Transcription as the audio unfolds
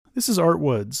This is Art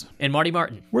Woods. And Marty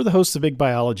Martin. We're the hosts of Big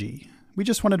Biology. We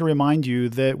just wanted to remind you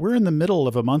that we're in the middle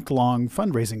of a month-long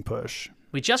fundraising push.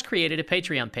 We just created a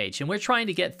Patreon page, and we're trying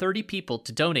to get 30 people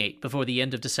to donate before the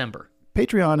end of December.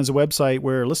 Patreon is a website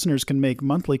where listeners can make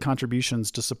monthly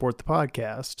contributions to support the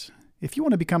podcast. If you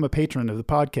want to become a patron of the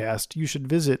podcast, you should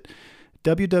visit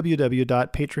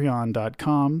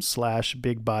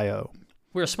www.patreon.com/bigbio.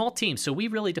 We're a small team, so we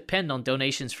really depend on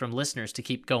donations from listeners to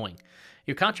keep going.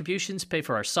 Your contributions pay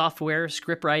for our software,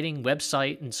 script writing,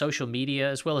 website, and social media,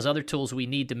 as well as other tools we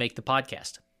need to make the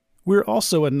podcast. We're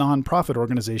also a non-profit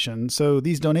organization, so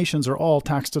these donations are all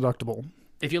tax-deductible.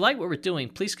 If you like what we're doing,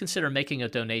 please consider making a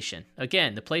donation.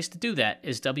 Again, the place to do that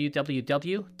is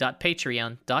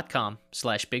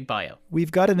www.patreon.com/bigbio.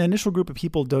 We've got an initial group of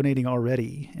people donating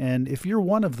already, and if you're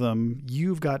one of them,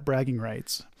 you've got bragging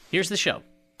rights. Here's the show.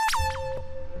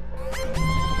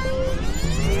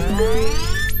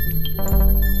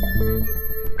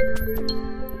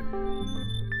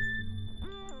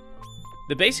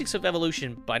 The basics of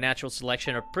evolution by natural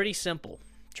selection are pretty simple.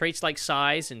 Traits like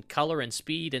size and color and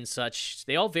speed and such,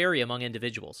 they all vary among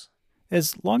individuals.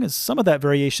 As long as some of that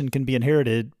variation can be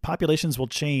inherited, populations will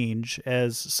change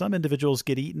as some individuals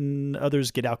get eaten,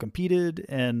 others get outcompeted,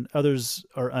 and others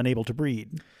are unable to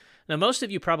breed. Now, most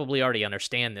of you probably already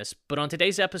understand this, but on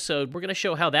today's episode, we're going to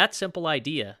show how that simple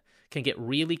idea can get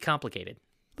really complicated.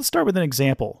 Let's start with an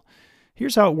example.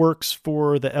 Here's how it works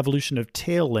for the evolution of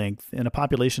tail length in a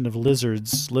population of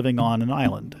lizards living on an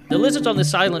island. The lizards on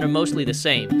this island are mostly the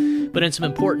same, but in some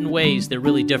important ways, they're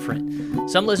really different.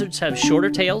 Some lizards have shorter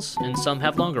tails, and some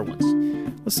have longer ones.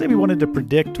 Let's say we wanted to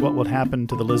predict what would happen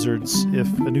to the lizards if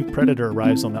a new predator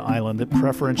arrives on the island that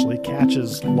preferentially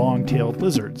catches long-tailed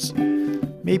lizards.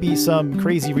 Maybe some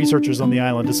crazy researchers on the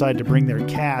island decide to bring their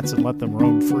cats and let them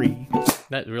roam free.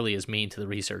 That really is mean to the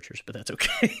researchers, but that's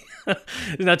okay.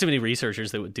 There's not too many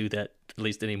researchers that would do that, at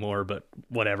least anymore, but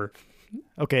whatever.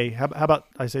 Okay, how about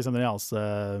I say something else?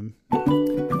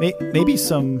 Maybe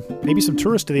some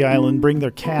tourists to the island bring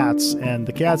their cats, and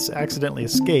the cats accidentally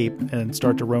escape and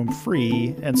start to roam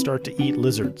free and start to eat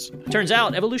lizards. Turns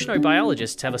out evolutionary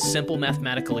biologists have a simple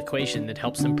mathematical equation that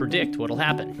helps them predict what'll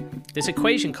happen. This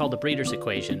equation, called the Breeder's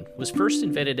equation, was first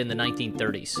invented in the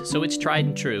 1930s, so it's tried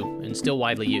and true and still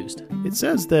widely used. It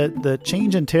says that the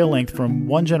change in tail length from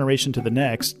one generation to the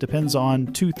next depends on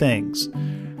two things.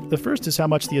 The first is how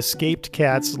much the escaped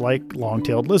cats like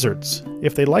long-tailed lizards.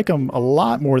 If they like them a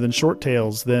lot more than short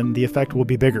tails, then the effect will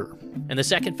be bigger. And the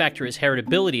second factor is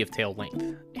heritability of tail length.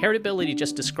 Heritability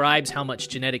just describes how much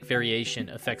genetic variation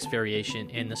affects variation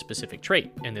in the specific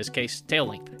trait, in this case, tail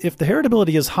length. If the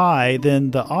heritability is high,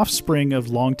 then the offspring of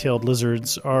long-tailed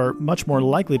lizards are much more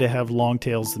likely to have long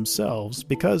tails themselves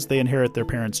because they inherit their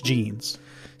parents' genes.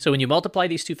 So when you multiply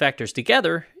these two factors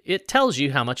together, it tells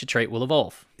you how much a trait will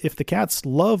evolve. If the cats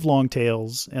love long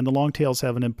tails and the long tails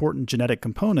have an important genetic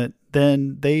component,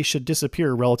 then they should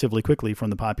disappear relatively quickly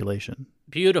from the population.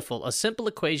 Beautiful. A simple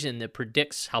equation that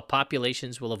predicts how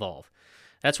populations will evolve.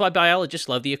 That's why biologists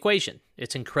love the equation.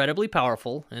 It's incredibly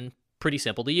powerful and pretty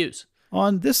simple to use.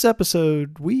 On this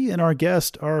episode, we and our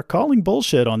guest are calling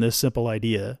bullshit on this simple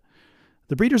idea.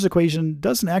 The Breeder's equation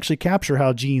doesn't actually capture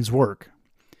how genes work.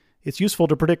 It's useful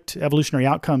to predict evolutionary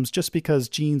outcomes just because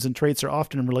genes and traits are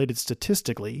often related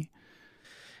statistically.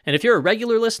 And if you're a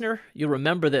regular listener, you'll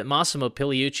remember that Massimo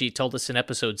Pigliucci told us in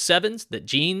episode 7 that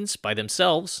genes by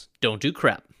themselves don't do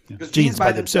crap. Genes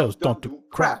by themselves don't do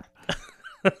crap.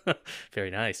 Very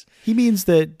nice. He means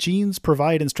that genes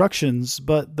provide instructions,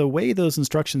 but the way those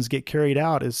instructions get carried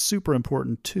out is super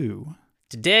important too.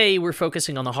 Today, we're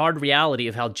focusing on the hard reality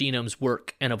of how genomes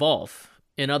work and evolve.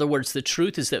 In other words, the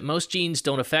truth is that most genes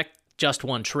don't affect just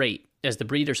one trait, as the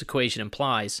Breeder's equation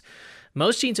implies.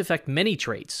 Most genes affect many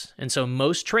traits, and so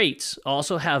most traits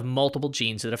also have multiple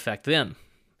genes that affect them.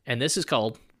 And this is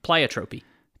called pleiotropy.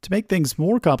 To make things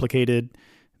more complicated,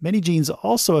 many genes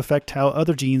also affect how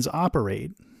other genes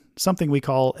operate, something we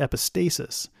call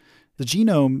epistasis. The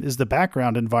genome is the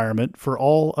background environment for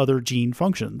all other gene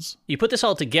functions. You put this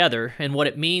all together, and what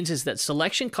it means is that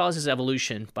selection causes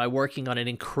evolution by working on an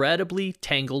incredibly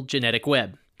tangled genetic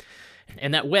web.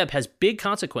 And that web has big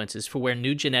consequences for where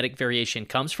new genetic variation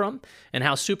comes from and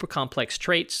how super complex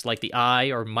traits like the eye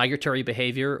or migratory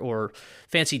behavior or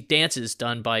fancy dances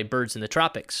done by birds in the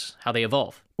tropics, how they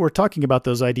evolve. We're talking about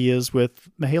those ideas with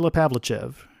Mihaela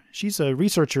Pavlichev. She's a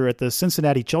researcher at the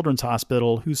Cincinnati Children's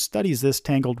Hospital who studies this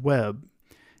tangled web.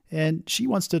 And she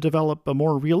wants to develop a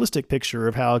more realistic picture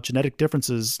of how genetic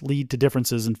differences lead to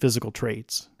differences in physical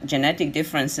traits. Genetic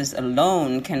differences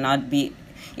alone cannot be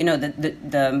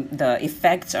the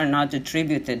effects are not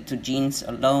attributed to genes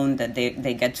alone, that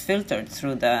they get filtered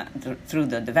through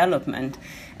the development,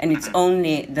 and it's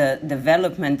only the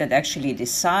development that actually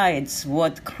decides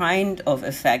what kind of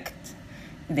effect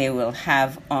they will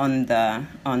have on the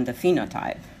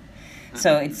phenotype.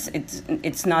 So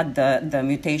it's not the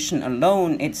mutation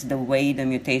alone, it's the way the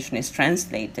mutation is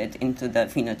translated into the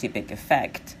phenotypic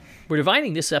effect. We're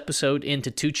dividing this episode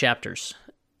into 2 chapters.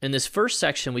 In this first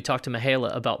section, we talk to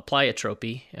Mihaela about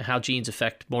pleiotropy and how genes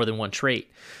affect more than one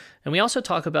trait. And we also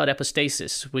talk about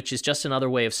epistasis, which is just another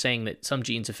way of saying that some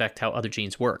genes affect how other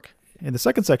genes work. In the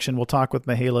second section, we'll talk with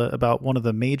Mihaela about one of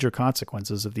the major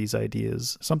consequences of these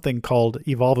ideas, something called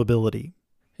evolvability.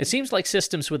 It seems like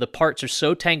systems where the parts are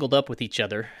so tangled up with each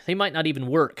other, they might not even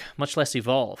work, much less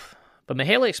evolve. But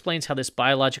Mihaela explains how this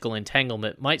biological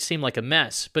entanglement might seem like a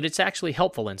mess, but it's actually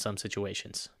helpful in some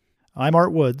situations. I'm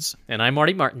Art Woods. And I'm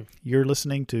Marty Martin. You're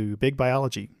listening to Big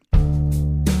Biology.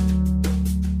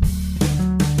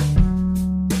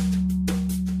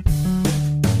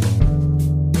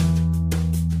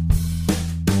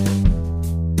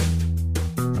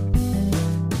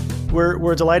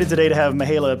 We're delighted today to have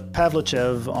Mihaela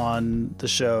Pavlichev on the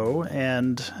show,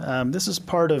 and this is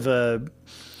part of I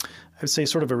would say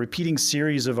sort of a repeating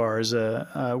series of ours.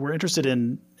 We're interested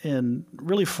in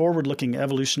really forward-looking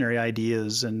evolutionary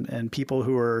ideas and people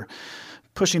who are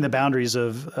pushing the boundaries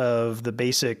of the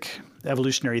basic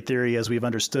evolutionary theory as we've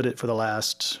understood it for the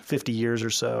last 50 years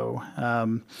or so.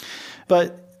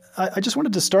 But I just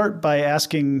wanted to start by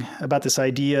asking about this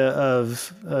idea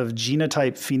of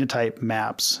genotype-phenotype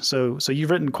maps. So you've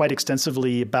written quite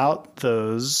extensively about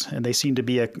those, and they seem to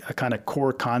be a kind of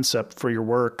core concept for your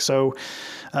work. So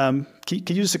can you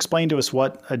just explain to us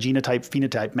what a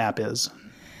genotype-phenotype map is?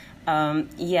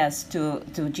 Yes, to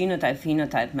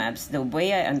genotype-phenotype maps, the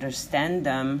way I understand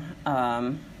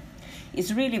them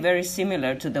is really very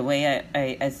similar to the way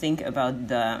I think about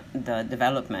the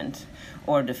development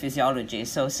or the physiology.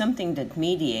 So something that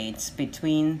mediates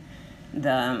between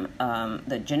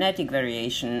the genetic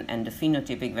variation and the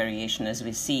phenotypic variation as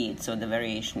we see it, so the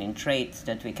variation in traits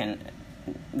that we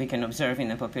can observe in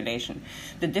a population.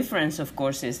 The difference, of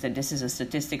course, is that this is a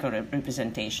statistical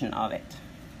representation of it.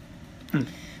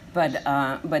 But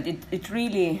it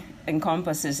really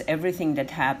encompasses everything that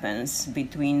happens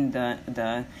between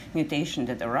the mutation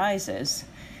that arises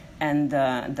and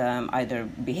the either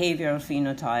behavioral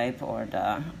phenotype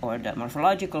or the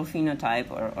morphological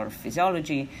phenotype or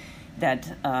physiology that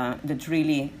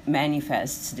really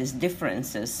manifests these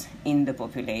differences in the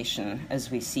population as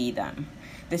we see them.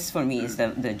 This, for me, is the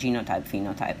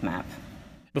genotype-phenotype map.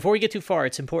 Before we get too far,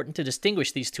 it's important to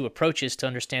distinguish these 2 approaches to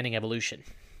understanding evolution.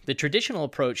 The traditional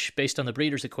approach, based on the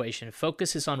Breeder's equation,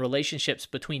 focuses on relationships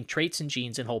between traits and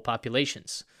genes in whole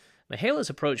populations. Mihaela's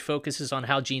approach focuses on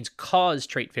how genes cause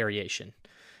trait variation.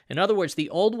 In other words, the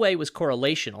old way was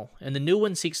correlational, and the new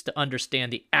one seeks to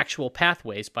understand the actual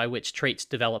pathways by which traits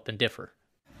develop and differ.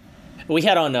 We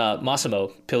had on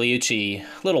Massimo Pigliucci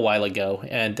a little while ago,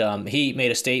 and he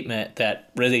made a statement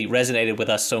that really resonated with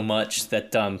us so much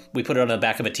that we put it on the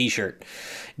back of a T-shirt.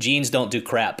 Genes don't do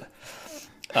crap.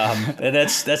 And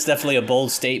that's definitely a bold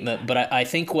statement, but I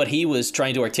think what he was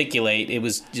trying to articulate, it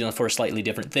was for a slightly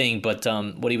different thing, but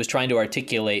what he was trying to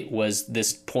articulate was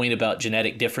this point about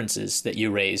genetic differences that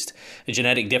you raised, the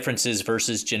genetic differences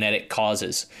versus genetic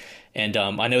causes. And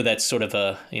I know that's sort of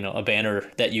a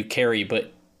banner that you carry,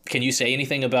 but can you say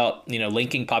anything about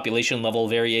linking population level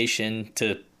variation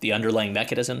to the underlying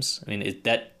mechanisms? I mean,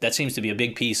 that seems to be a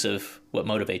big piece of what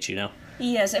motivates you now.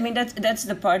 Yes, I mean, that's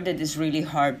the part that is really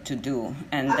hard to do,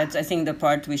 and that's, I think, the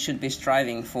part we should be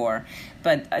striving for.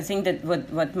 But I think that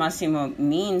what Massimo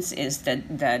means is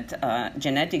that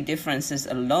genetic differences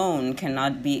alone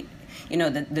cannot be,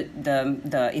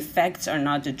 the effects are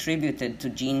not attributed to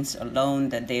genes alone,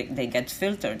 that they get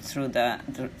filtered through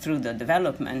the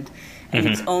development, and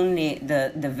it's only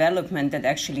the development that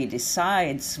actually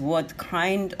decides what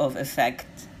kind of effect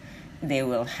they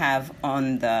will have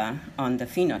on the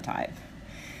phenotype.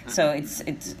 So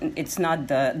it's not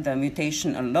the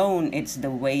mutation alone, it's the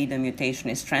way the mutation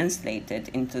is translated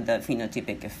into the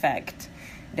phenotypic effect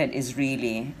that is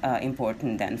really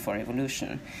important then for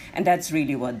evolution. And that's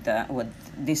really what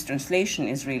this translation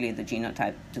is, really the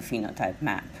genotype to phenotype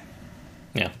map.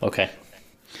 Yeah, okay.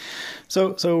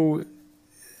 So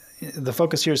the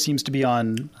focus here seems to be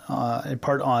in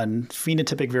part on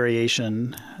phenotypic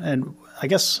variation, and I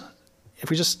guess if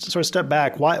we just sort of step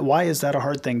back, why is that a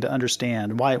hard thing to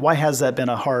understand? Why has that been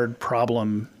a hard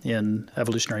problem in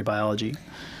evolutionary biology?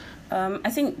 I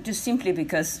think just simply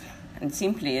because And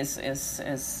simply is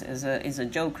a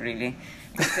joke, really,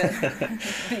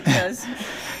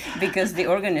 because the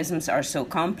organisms are so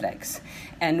complex,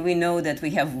 and we know that we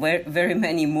have very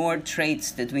many more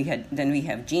traits than we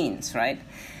have genes, right?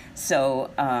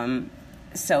 So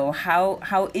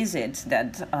how is it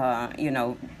that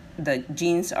the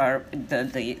genes are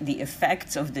the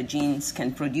effects of the genes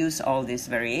can produce all this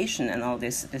variation and all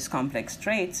this complex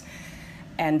traits,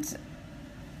 and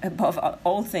above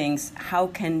all things, how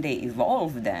can they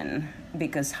evolve then?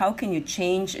 Because how can you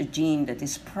change a gene that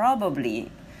is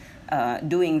probably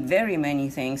doing very many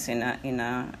things in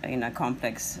a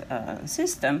complex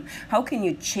system? How can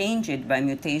you change it by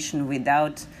mutation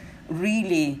without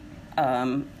really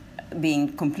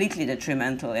being completely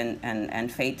detrimental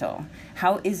and fatal?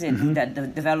 How is it that the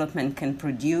development can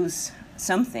produce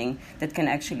something that can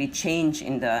actually change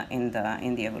in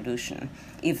the evolution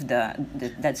if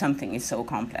that something is so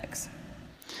complex?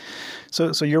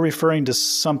 So you're referring to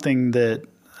something that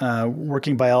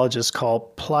working biologists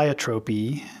call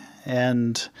pleiotropy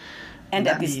and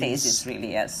epistasis,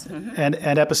 really, yes. And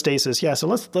epistasis, yeah. So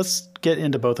let's get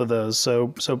into both of those. So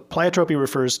pleiotropy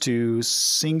refers to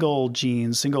single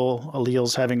genes, single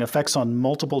alleles having effects on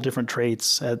multiple different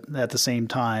traits at the same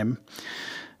time.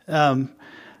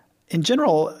 In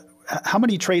general, how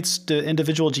many traits do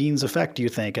individual genes affect, do you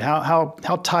think? And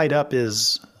how tied up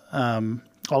is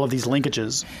all of these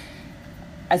linkages?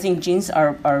 I think genes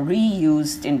are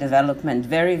reused in development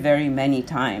very, very many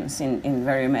times in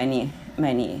very many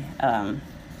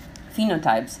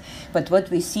phenotypes. But what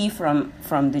we see from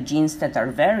the genes that are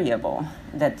variable,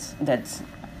 that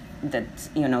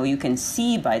you can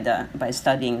see by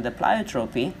studying the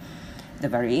pleiotropy, the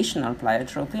variational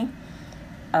pleiotropy,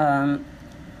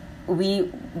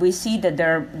 we see that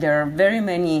there are very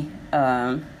many.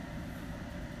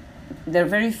 There are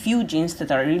very few genes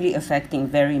that are really affecting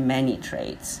very many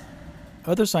traits.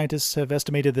 Other scientists have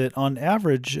estimated that on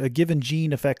average, a given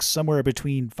gene affects somewhere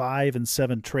between 5 and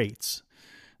 7 traits.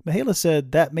 Mihaela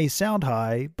said that may sound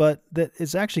high, but that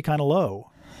is actually kind of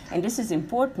low. And this is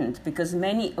important because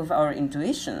many of our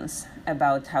intuitions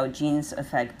about how genes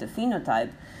affect the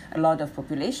phenotype, a lot of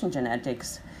population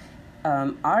genetics,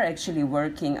 are actually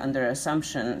working under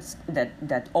assumptions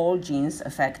that all genes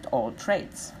affect all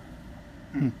traits.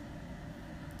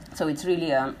 So it's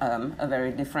really a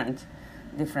very different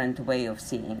way of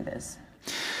seeing this.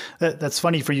 That's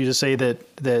funny for you to say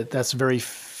that's very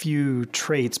few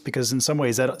traits, because in some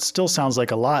ways that still sounds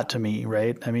like a lot to me,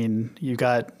 right? I mean, you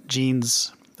got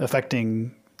genes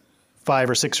affecting 5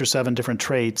 or 6 or 7 different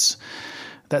traits.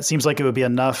 That seems like it would be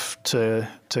enough to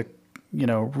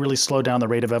really slow down the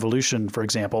rate of evolution, for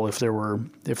example, if there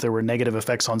were negative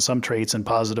effects on some traits and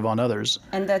positive on others.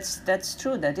 And that's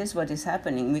true. That is what is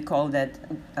happening. We call that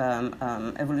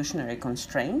evolutionary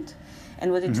constraint.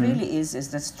 And what it really is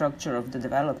the structure of the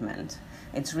development.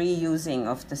 It's reusing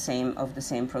of the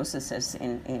same processes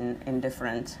in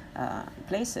different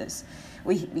places.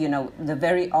 The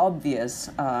very obvious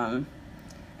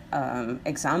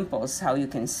examples how you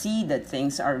can see that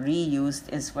things are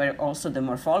reused is where also the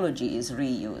morphology is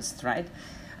reused, right?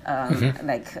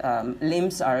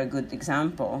 Limbs are a good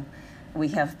example. We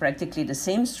have practically the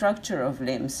same structure of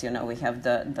limbs. We have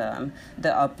the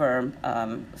upper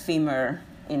femur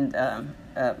in the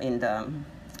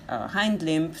hind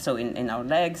limb, so in our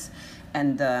legs,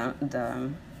 and the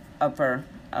upper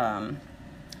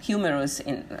humerus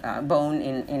bone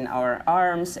in our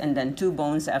arms, and then 2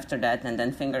 bones after that, and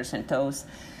then fingers and toes.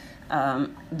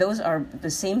 Those are the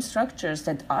same structures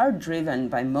that are driven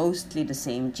by mostly the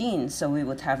same genes. So we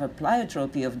would have a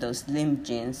pleiotropy of those limb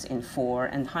genes in fore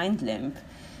and hind limb.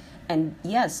 And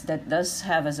yes, that does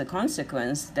have as a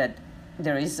consequence that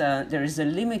there is a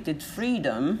limited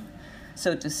freedom,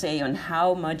 so to say, on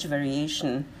how much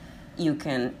variation you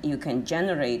can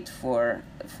generate for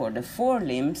the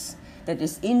forelimbs that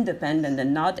is independent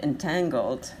and not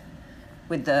entangled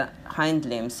with the hind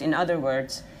limbs. In other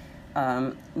words,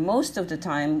 most of the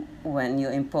time when you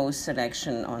impose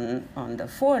selection on the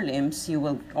forelimbs, you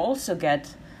will also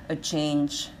get a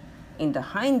change in the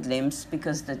hind limbs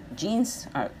because the genes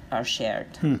are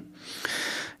shared.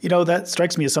 That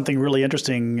strikes me as something really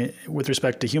interesting with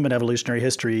respect to human evolutionary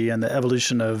history and the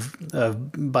evolution of a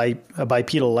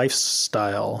bipedal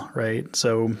lifestyle, right?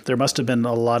 So there must have been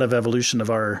a lot of evolution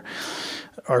of our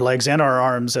legs and our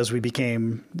arms as we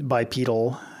became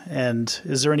bipedal. And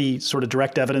is there any sort of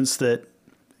direct evidence that,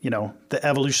 the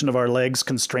evolution of our legs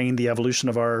constrained the evolution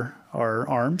of our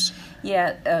arms?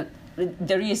 Yeah,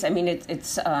 there is. I mean,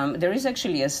 there is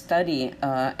actually a study,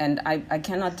 and I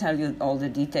cannot tell you all the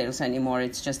details anymore.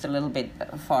 It's just a little bit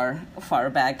far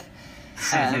back.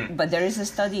 But there is a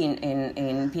study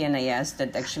in PNAS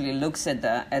that actually looks at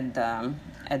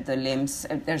the limbs.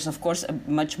 There's of course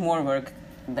much more work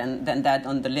than that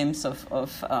on the limbs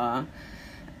of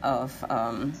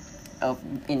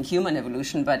in human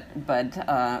evolution, but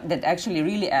that actually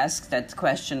really asks that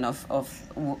question of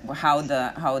how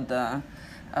the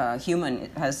human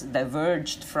has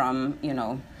diverged from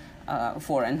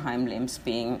fore and hind limbs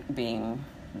being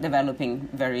developing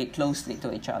very closely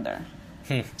to each other.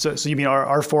 So you mean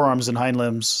our forearms and hind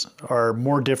limbs are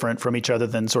more different from each other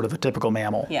than sort of a typical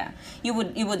mammal? Yeah, you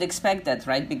would expect that,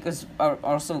 right? Because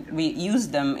also we use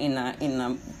them in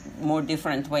a more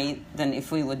different way than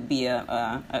if we would be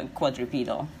a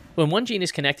quadrupedal. When one gene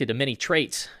is connected to many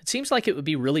traits, it seems like it would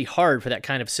be really hard for that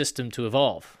kind of system to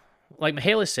evolve. Like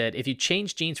Mihaela said, if you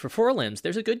change genes for forelimbs,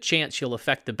 there's a good chance you'll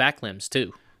affect the back limbs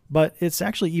too. But it's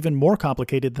actually even more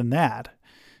complicated than that.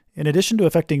 In addition to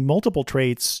affecting multiple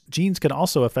traits, genes can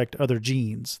also affect other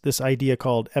genes, this idea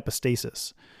called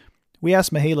epistasis. We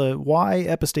asked Mihaela why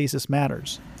epistasis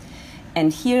matters.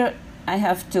 And here I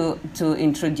have to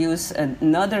introduce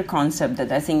another concept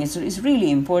that I think is really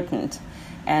important,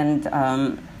 and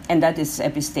that is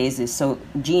epistasis, so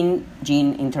gene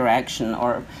interaction,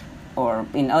 or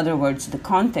in other words, the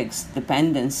context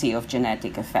dependency of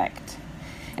genetic effect.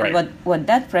 Right. And what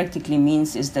that practically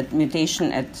means is that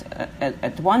mutation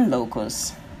at one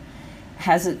locus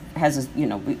we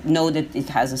know that it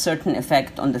has a certain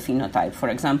effect on the phenotype. For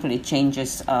example, it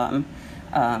changes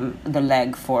the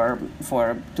leg for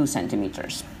 2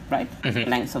 centimeters, right? Mm-hmm.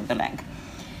 Length of the leg.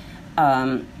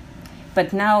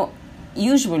 But now,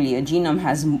 usually a genome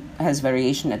has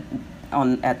variation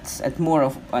at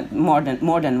more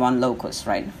than one locus,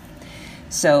 right?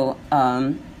 So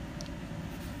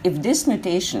if this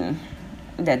mutation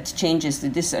that changes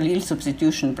this allele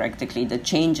substitution practically that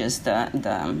changes the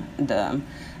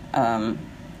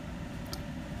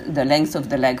length of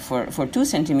the leg for 2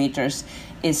 centimeters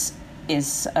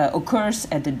occurs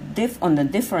on a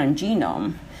different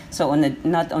genome, so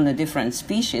not on a different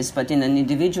species, but in an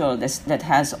individual that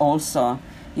has also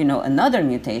another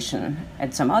mutation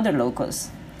at some other locus,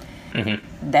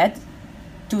 that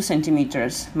 2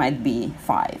 centimeters might be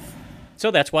 5. So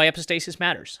that's why epistasis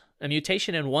matters. A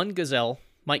mutation in one gazelle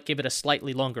might give it a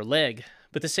slightly longer leg,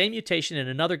 but the same mutation in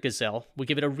another gazelle will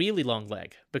give it a really long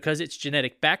leg because its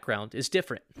genetic background is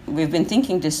different. We've been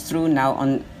thinking this through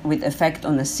now with effect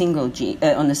on a single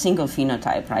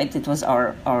phenotype, right? It was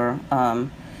our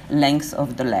length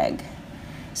of the leg.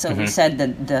 So we said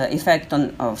that the effect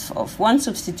of one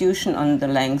substitution on the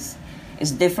length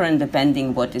is different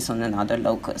depending what is on another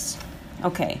locus.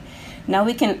 Okay. Now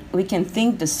we can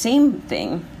think the same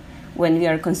thing when we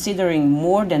are considering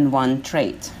more than one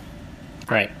trait.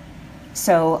 Right.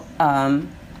 So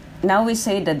now we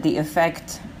say that the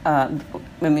effect, a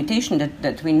mutation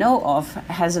that we know of,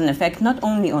 has an effect not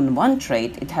only on one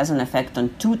trait, it has an effect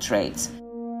on 2 traits.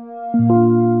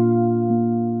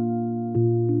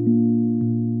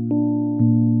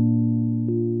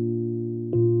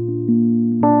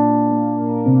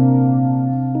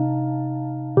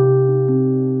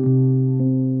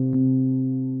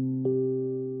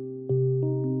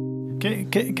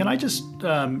 Can I just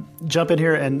jump in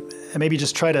here and maybe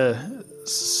just try to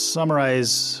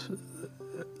summarize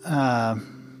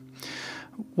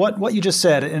what you just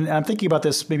said? And I'm thinking about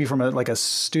this maybe from a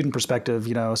student perspective,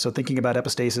 so thinking about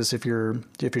epistasis, if you're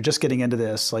just getting into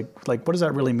this, like what does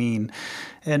that really mean?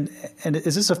 And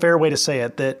is this a fair way to say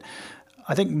it, that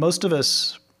I think most of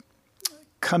us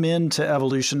come into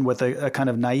evolution with a kind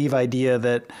of naive idea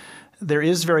that there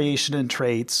is variation in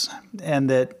traits and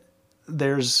that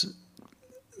there's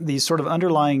these sort of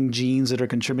underlying genes that are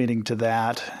contributing to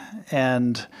that,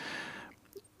 and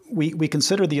we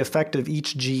consider the effect of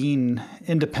each gene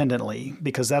independently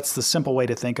because that's the simple way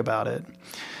to think about it.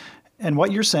 And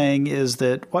what you're saying is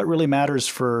that what really matters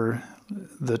for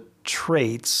the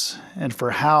traits and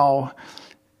for how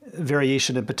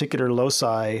variation in particular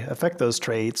loci affect those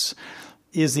traits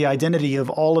is the identity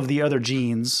of all of the other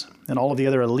genes and all of the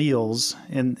other alleles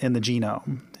in the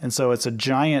genome. And so it's a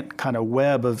giant kind of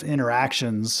web of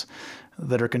interactions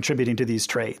that are contributing to these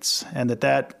traits, and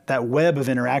that web of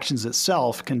interactions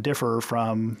itself can differ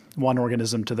from one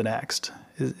organism to the next.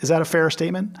 Is that a fair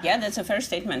statement? Yeah, that's a fair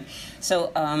statement.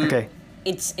 So okay.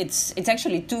 It's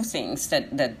actually 2 things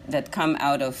that come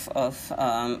out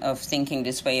of thinking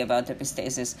this way about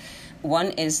epistasis.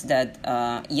 One is that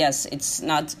yes, it's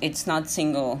not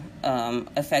single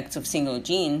effects of single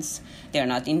genes; they're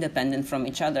not independent from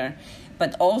each other.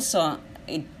 But also,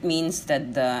 it means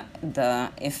that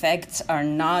the effects are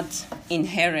not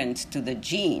inherent to the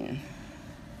gene.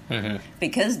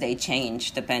 because they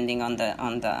change depending on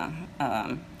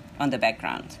the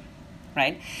background,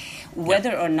 right?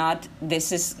 Whether or not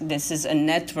this is a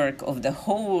network of the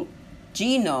whole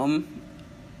genome,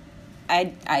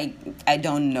 I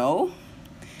don't know.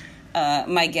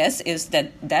 My guess is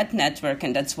that network,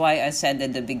 and that's why I said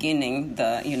at the beginning,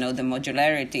 the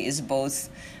modularity is both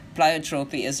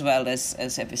pleiotropy as well as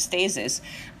epistasis.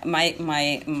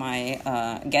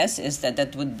 My guess is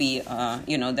that would be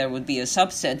there would be a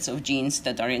subsets of genes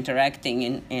that are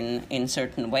interacting in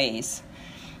certain ways,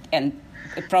 and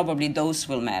probably those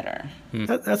will matter.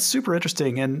 That's super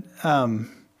interesting. And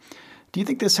do you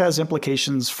think this has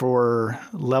implications for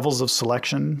levels of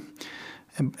selection?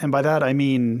 And by that, I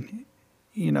mean,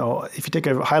 if you take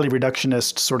a highly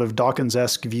reductionist sort of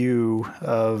Dawkins-esque view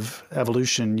of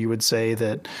evolution, you would say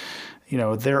that,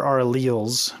 there are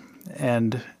alleles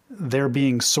and they're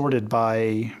being sorted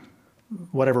by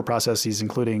whatever processes,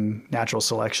 including natural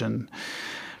selection.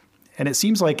 And it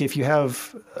seems like if you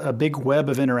have a big web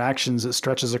of interactions that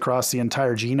stretches across the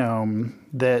entire genome,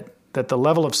 that the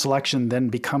level of selection then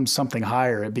becomes something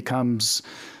higher. It becomes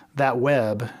that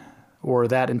web or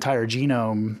that entire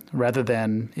genome rather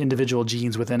than individual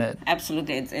genes within it.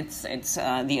 Absolutely, it's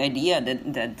the idea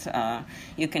that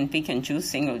you can pick and choose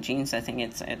single genes. I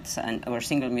think or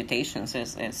single mutations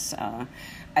is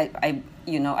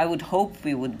I would hope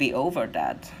we would be over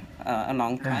that a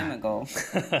long time ago.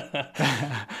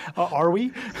 Are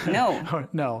we? No,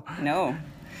 no.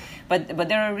 But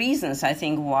there are reasons, I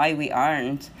think, why we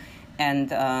aren't,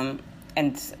 and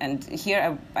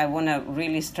here I want to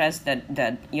really stress that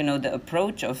the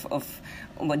approach of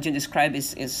what you describe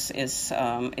is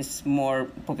more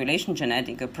population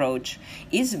genetic approach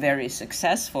is very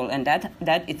successful, and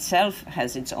that itself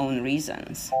has its own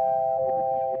reasons.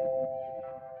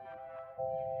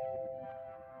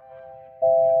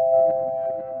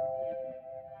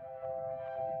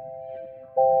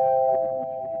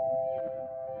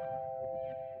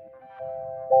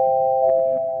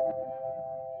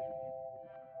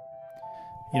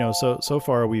 So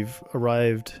far we've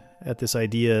arrived at this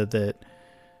idea that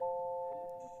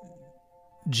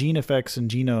gene effects and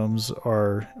genomes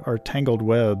are tangled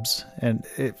webs, and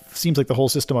it seems like the whole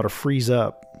system ought to freeze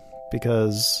up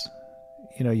because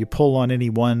you pull on any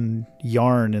one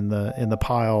yarn in the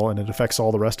pile and it affects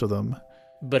all the rest of them.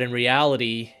 But in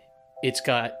reality, it's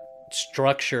got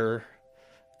structure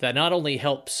that not only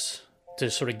helps to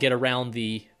sort of get around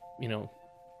the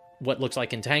what looks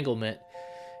like entanglement,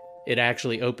 it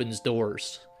actually opens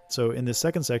doors. So in this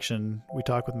second section, we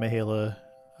talk with Mihaela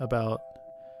about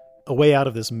a way out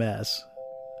of this mess.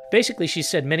 Basically, she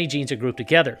said many genes are grouped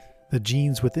together. The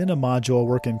genes within a module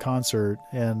work in concert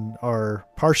and are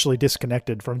partially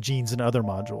disconnected from genes in other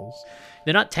modules.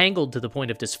 They're not tangled to the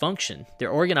point of dysfunction. They're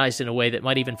organized in a way that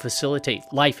might even facilitate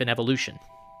life and evolution.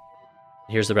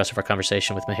 Here's the rest of our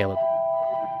conversation with Mihaela.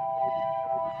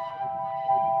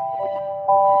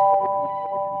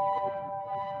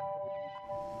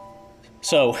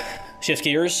 So, shift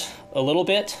gears a little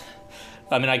bit.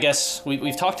 I mean, I guess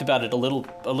we've talked about it a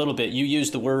little bit. You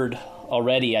used the word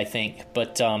already, I think.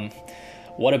 But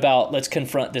what about, let's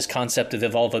confront this concept of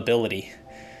evolvability.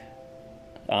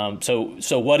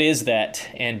 So what is that?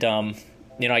 And,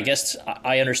 I guess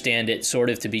I understand it sort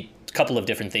of to be a couple of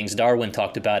different things. Darwin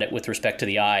talked about it with respect to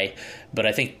the eye. But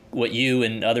I think what you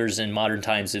and others in modern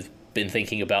times have been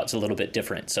thinking about is a little bit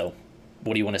different. So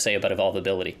what do you want to say about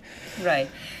evolvability? Right.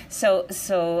 So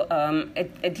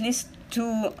at least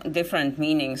two different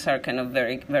meanings are kind of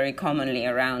very, very commonly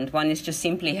around. One is just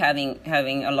simply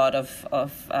having a lot of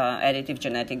additive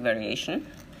genetic variation.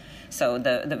 So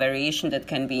the variation that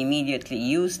can be immediately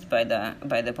used by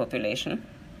the population.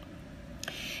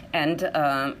 And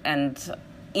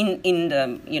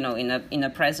in a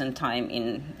present time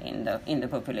in the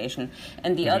population.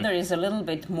 And the other is a little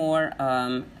bit more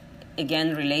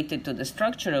again related to the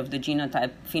structure of the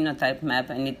genotype-phenotype map,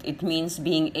 and it means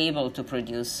being able to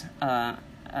produce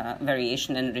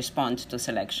variation and respond to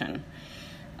selection.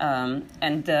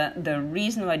 And the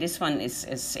reason why this one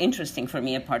is interesting for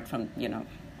me, apart from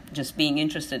just being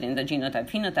interested in the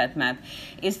genotype-phenotype map,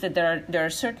 is that there are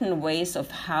certain ways of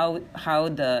how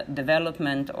the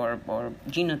development or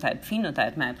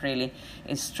genotype-phenotype map really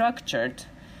is structured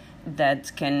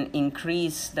that can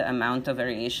increase the amount of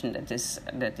variation that is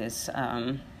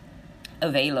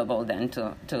available then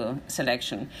to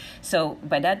selection. So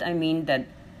by that I mean that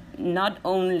not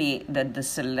only that the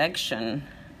selection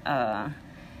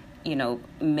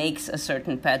makes a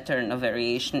certain pattern of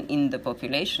variation in the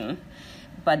population,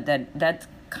 but that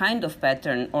kind of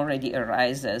pattern already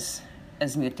arises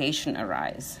as mutation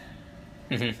arise.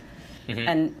 Mm-hmm.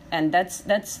 And that's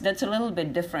a little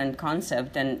bit different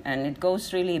concept, and it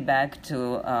goes really back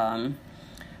to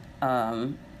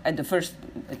at the first,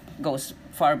 it goes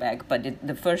far back, but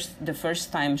the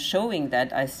first time showing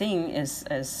that, I think, is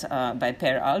by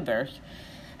Per Albrecht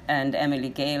and Emily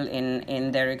Gale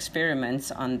in their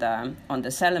experiments on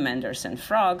the salamanders and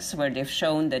frogs, where they've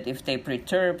shown that if they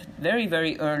perturb very,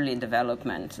 very early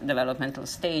developmental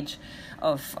stage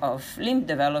of limb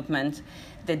development,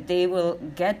 that they will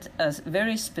get a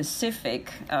very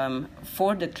specific,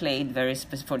 for the clade,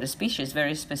 for the species,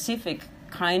 very specific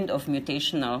kind of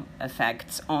mutational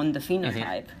effects on the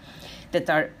phenotype that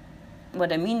are,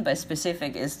 what I mean by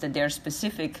specific is that they're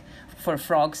specific for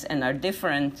frogs and are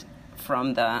different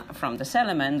from the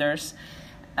salamanders,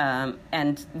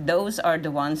 and those are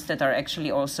the ones that are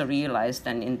actually also realized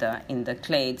then in the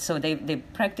clade. So they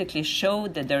practically show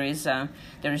that there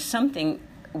is something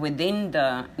within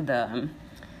the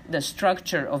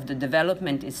structure of the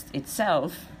development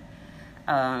itself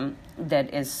that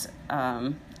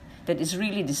is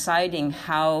really deciding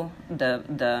how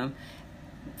the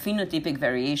phenotypic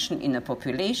variation in a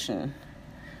population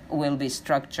will be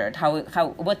structured,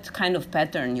 what kind of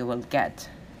pattern you will get.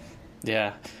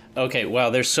 Yeah. Okay. Wow.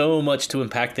 There's so much to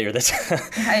unpack there. That's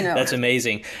I know. That's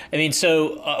amazing. I mean,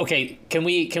 so okay, can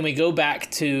we go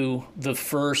back to the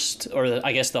first, or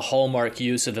I guess the hallmark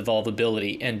use of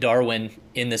evolvability and Darwin,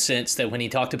 in the sense that when he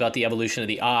talked about the evolution of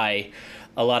the eye,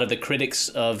 a lot of the critics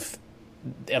of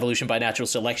evolution by natural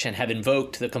selection have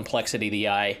invoked the complexity of the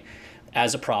eye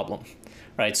as a problem.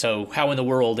 Right. So how in the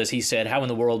world, as he said, how in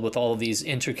the world with all of these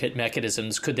intricate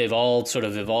mechanisms could they've all sort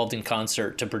of evolved in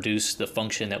concert to produce the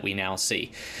function that we now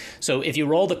see? So if you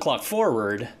roll the clock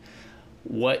forward,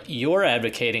 what you're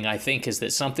advocating, I think, is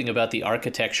that something about the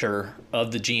architecture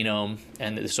of the genome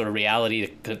and the sort of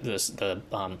reality, the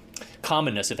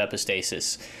commonness of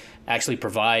epistasis actually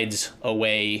provides a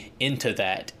way into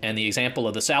that. And the example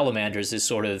of the salamanders is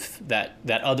sort of that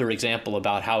other example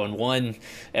about how in one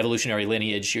evolutionary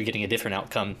lineage you're getting a different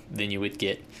outcome than you would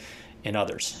get in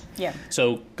others. Yeah.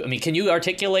 So, I mean, can you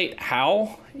articulate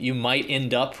how you might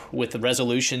end up with the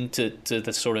resolution to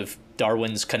the sort of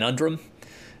Darwin's conundrum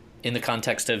in the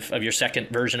context of your second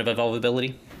version of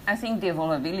evolvability? I think the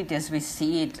evolvability, as we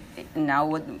see it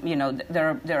now,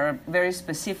 there are very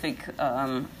specific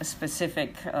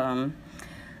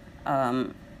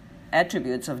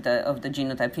attributes of the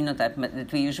genotype phenotype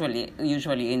that we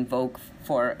usually invoke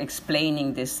for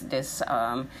explaining this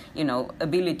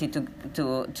ability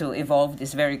to evolve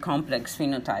these very complex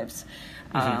phenotypes.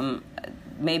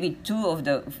 Maybe two of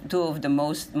the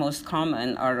most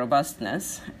common are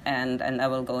robustness, and I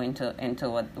will go into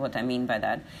what I mean by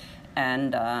that,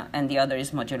 and the other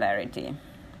is modularity.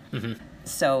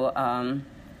 So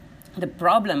the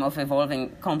problem of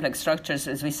evolving complex structures,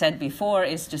 as we said before,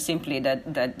 is just simply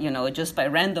that just by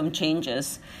random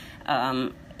changes,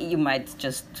 you might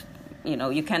just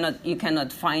you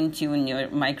cannot fine tune your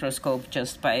microscope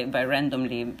just by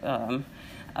randomly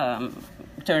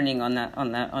turning on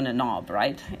a knob,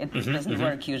 right? It doesn't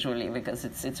work usually because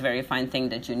it's a very fine thing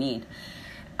that you need,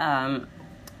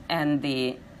 and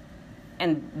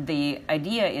the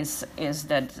idea is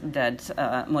that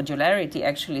modularity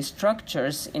actually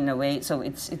structures in a way. So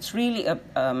it's really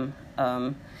an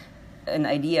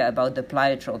idea about the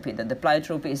pleiotropy, that the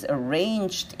pleiotropy is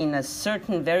arranged in a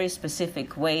certain very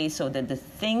specific way so that the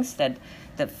things that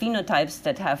the phenotypes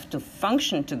that have to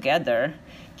function together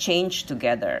change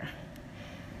together.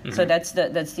 So that's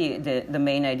the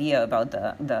main idea about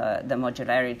the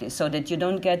modularity, so that you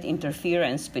don't get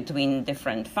interference between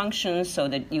different functions, so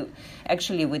that you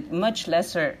actually, with much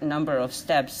lesser number of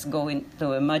steps, go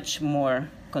into a much more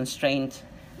constrained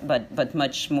but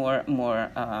much more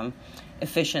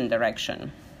efficient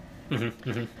direction.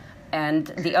 And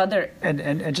the other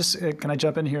and just can I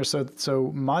jump in here? So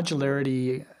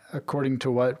modularity, according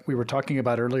to what we were talking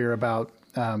about earlier about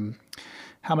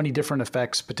how many different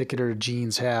effects particular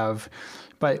genes have.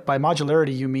 By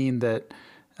modularity, you mean that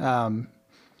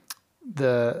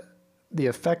the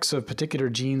effects of particular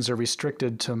genes are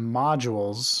restricted to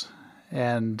modules,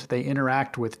 and they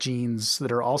interact with genes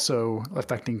that are also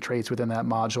affecting traits within that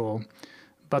module,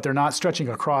 but they're not stretching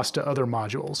across to other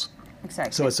modules.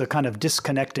 Exactly. So it's a kind of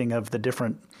disconnecting of the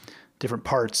different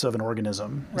parts of an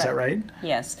organism. Is that right?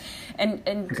 Yes. And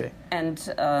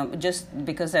just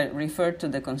because I referred to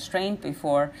the constraint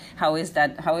before, how is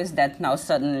that now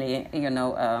suddenly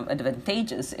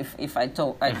advantageous if I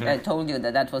told you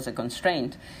that was a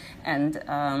constraint, and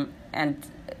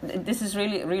this is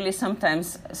really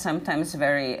sometimes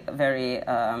very very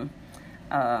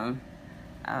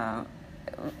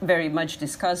very much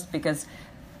discussed, because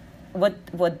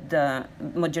what the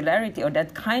modularity or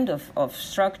that kind of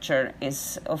structure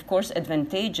is, of course,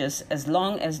 advantageous as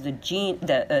long as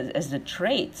as the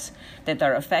traits that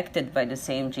are affected by the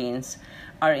same genes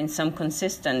are in some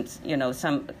consistent,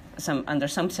 some under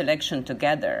some selection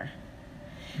together.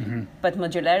 Mm-hmm. But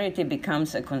modularity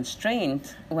becomes a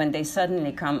constraint when they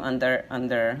suddenly come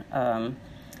under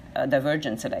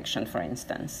divergent selection, for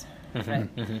instance. Mm-hmm.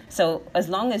 Right? Mm-hmm. So as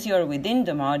long as you're within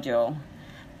the module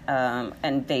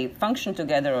and they function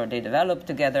together or they develop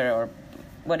together or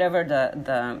whatever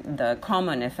the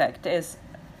common effect is,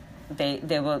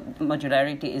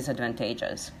 modularity is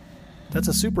advantageous. That's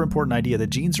a super important idea that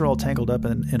genes are all tangled up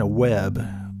in a web,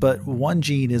 but one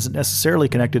gene isn't necessarily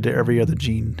connected to every other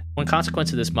gene. One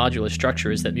consequence of this modular structure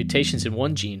is that mutations in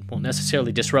one gene won't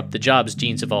necessarily disrupt the jobs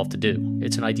genes evolved to do.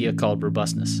 It's an idea called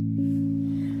robustness.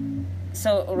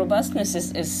 So robustness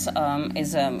is a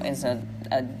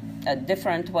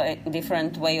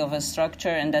different way of a structure,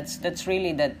 and that's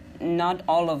really that not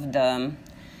all of the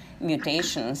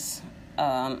mutations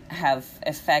have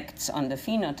effects on the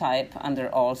phenotype under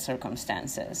all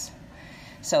circumstances.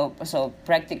 So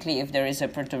practically, if there is a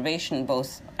perturbation,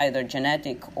 both either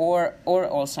genetic or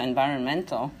also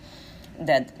environmental,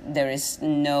 that there is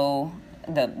the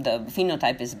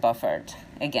phenotype is buffered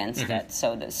against mm-hmm. that.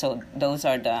 So those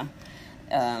are the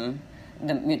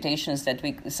mutations that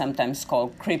we sometimes call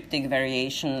cryptic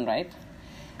variation, right?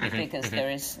 Mm-hmm. Because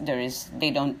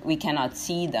mm-hmm. we cannot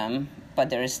see them, but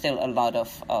there is still a lot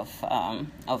of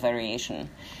variation.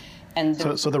 And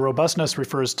so the robustness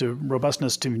refers to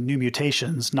robustness to new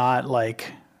mutations, not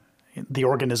like the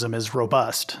organism is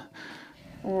robust.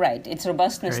 Right. It's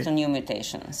robustness to new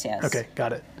mutations. Yes. Okay.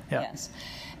 Got it. Yeah. Yes.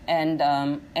 And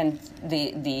the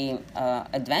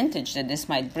advantage that this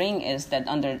might bring is that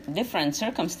under different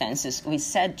circumstances, we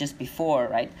said just before,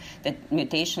 right, that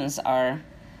mutations are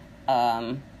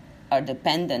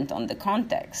dependent on the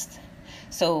context.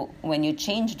 So when you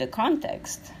change the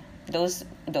context, those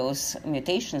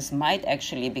mutations might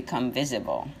actually become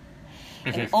visible.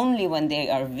 Mm-hmm. And only when they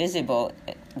are visible,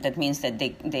 that means that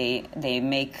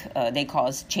they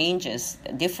cause changes,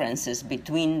 differences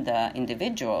between the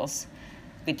individuals,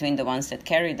 between the ones that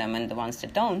carry them and the ones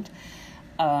that don't.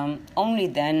 Only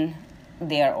then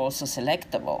they are also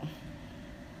selectable.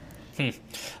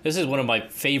 This is one of my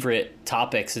favorite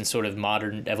topics in sort of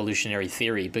modern evolutionary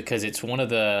theory, because it's one of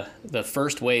the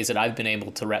first ways that I've been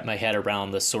able to wrap my head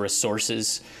around the sort of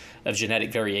sources of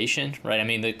genetic variation, right? I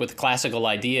mean, with classical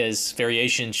ideas,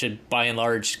 variation should by and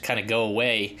large kind of go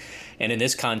away. And in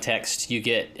this context, you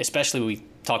get, especially we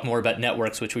talk more about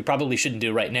networks, which we probably shouldn't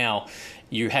do right now,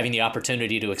 you're having the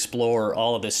opportunity to explore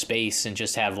all of this space and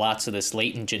just have lots of this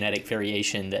latent genetic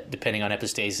variation that, depending on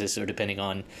epistasis or depending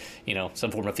on,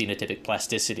 some form of phenotypic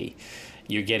plasticity,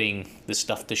 you're getting this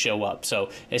stuff to show up. So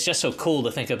it's just so cool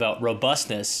to think about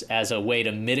robustness as a way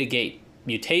to mitigate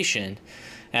mutation.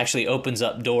 Actually opens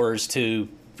up doors to,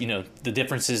 the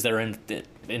differences that are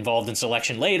involved in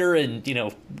selection later, and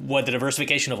what the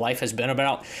diversification of life has been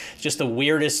about. Just the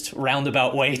weirdest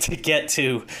roundabout way to get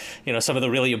to some of the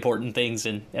really important things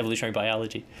in evolutionary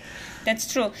biology.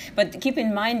 That's true, but keep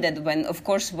in mind that when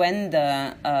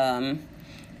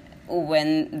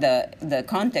the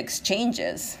context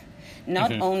changes,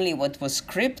 not mm-hmm. only what was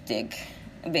cryptic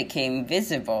became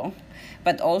visible,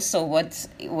 but also what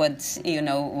was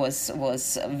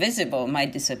visible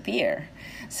might disappear.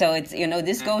 So it's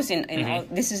this goes in mm-hmm. all,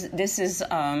 this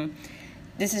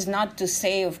is not to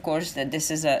say, of course, that this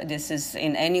is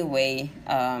in any way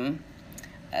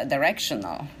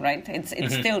directional, right? It's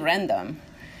mm-hmm. still random.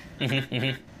 Mm-hmm.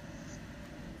 Mm-hmm.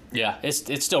 Yeah,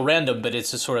 it's still random, but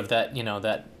it's a sort of that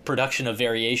that production of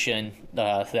variation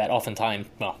that oftentimes,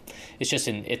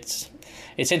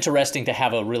 it's interesting to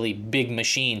have a really big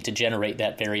machine to generate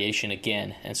that variation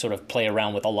again and sort of play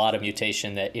around with a lot of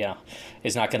mutation that,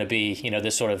 is not going to be,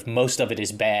 this sort of, most of it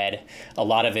is bad. A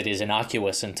lot of it is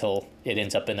innocuous until it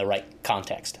ends up in the right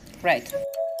context. Right.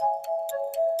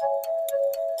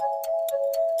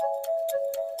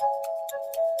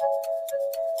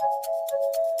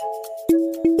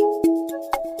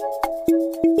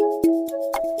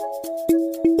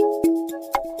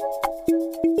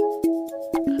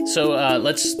 So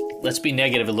let's be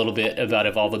negative a little bit about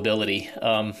evolvability.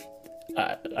 I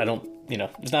don't,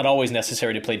 it's not always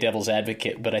necessary to play devil's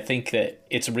advocate, but I think that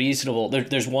it's reasonable.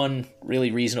 There's one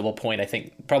really reasonable point, I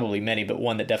think, probably many, but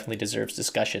one that definitely deserves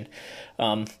discussion.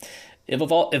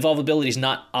 Evolvability is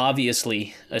not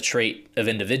obviously a trait of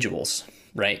individuals,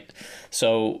 right?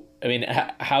 So, I mean,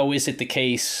 how is it the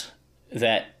case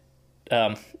that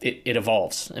it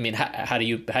evolves. I mean, how do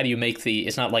you make the?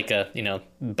 It's not like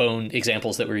bone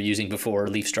examples that we were using before,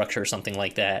 leaf structure or something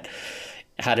like that.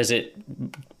 How does it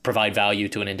provide value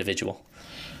to an individual?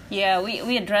 Yeah,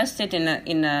 we addressed it in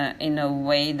a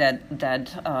way that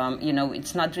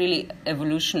it's not really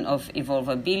evolution of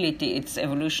evolvability. It's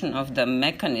evolution of the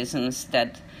mechanisms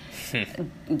that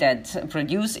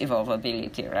produce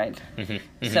evolvability, right?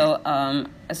 Mm-hmm, mm-hmm.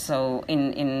 So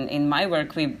in my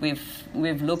work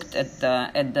we've looked at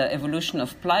the evolution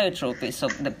of pleiotropy. So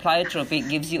the pleiotropy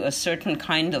gives you a certain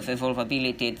kind of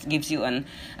evolvability. It gives you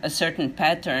a certain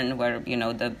pattern where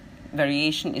the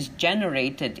variation is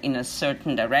generated in a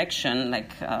certain direction,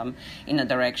 like in a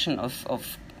direction of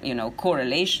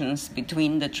correlations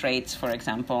between the traits, for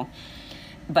example,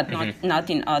 but mm-hmm. not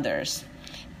in others.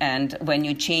 And when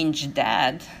you change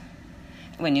that,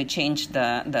 when you change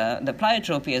the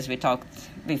pleiotropy, as we talked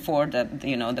before, the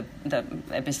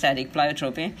epistatic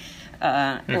pleiotropy,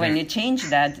 mm-hmm. when you change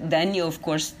that, then you of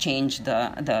course change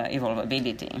the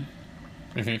evolvability.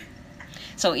 Mm-hmm.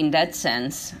 So in that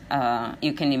sense,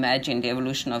 you can imagine the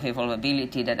evolution of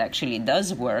evolvability that actually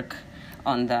does work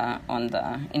on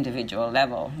the individual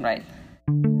level, right?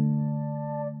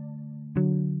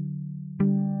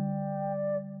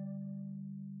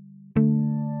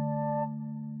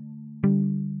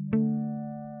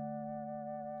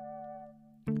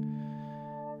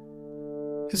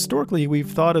 Historically,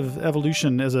 we've thought of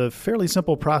evolution as a fairly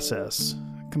simple process.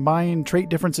 Combine trait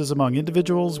differences among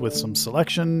individuals with some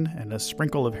selection and a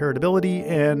sprinkle of heritability,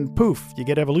 and poof, you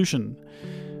get evolution.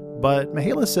 But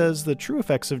Mihaela says the true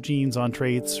effects of genes on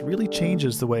traits really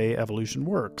changes the way evolution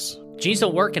works. Genes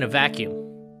don't work in a vacuum.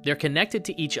 They're connected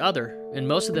to each other, and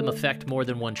most of them affect more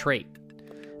than one trait.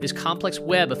 This complex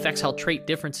web affects how trait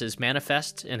differences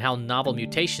manifest and how novel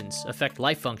mutations affect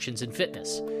life functions and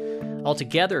fitness.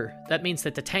 Altogether, that means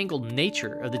that the tangled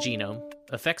nature of the genome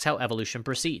affects how evolution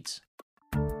proceeds.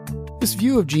 This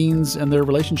view of genes and their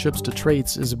relationships to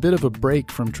traits is a bit of a break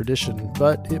from tradition,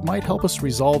 but it might help us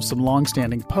resolve some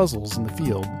long-standing puzzles in the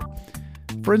field.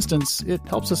 For instance, it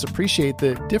helps us appreciate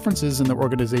that differences in the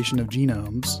organization of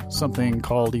genomes, something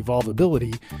called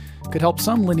evolvability, could help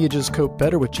some lineages cope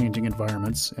better with changing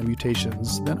environments and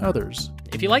mutations than others.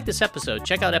 If you like this episode,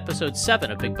 check out episode 7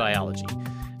 of Big Biology.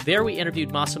 There we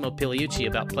interviewed Massimo Pigliucci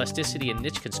about plasticity and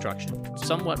niche construction,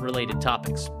 somewhat related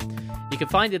topics. You can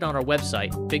find it on our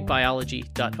website,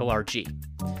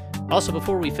 bigbiology.org. Also,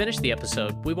 before we finish the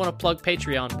episode, we want to plug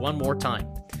Patreon one more time.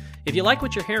 If you like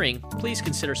what you're hearing, please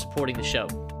consider supporting the show.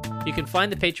 You can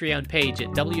find the Patreon page at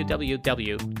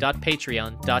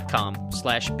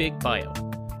www.patreon.com/bigbio.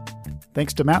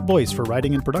 Thanks to Matt Boyce for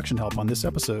writing and production help on this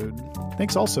episode.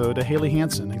 Thanks also to Haley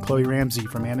Hansen and Chloe Ramsey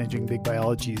for managing Big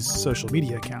Biology's social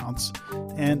media accounts.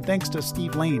 And thanks to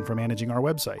Steve Lane for managing our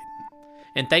website.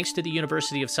 And thanks to the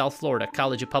University of South Florida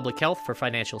College of Public Health for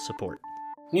financial support.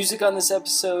 Music on this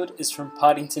episode is from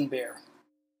Poddington Bear.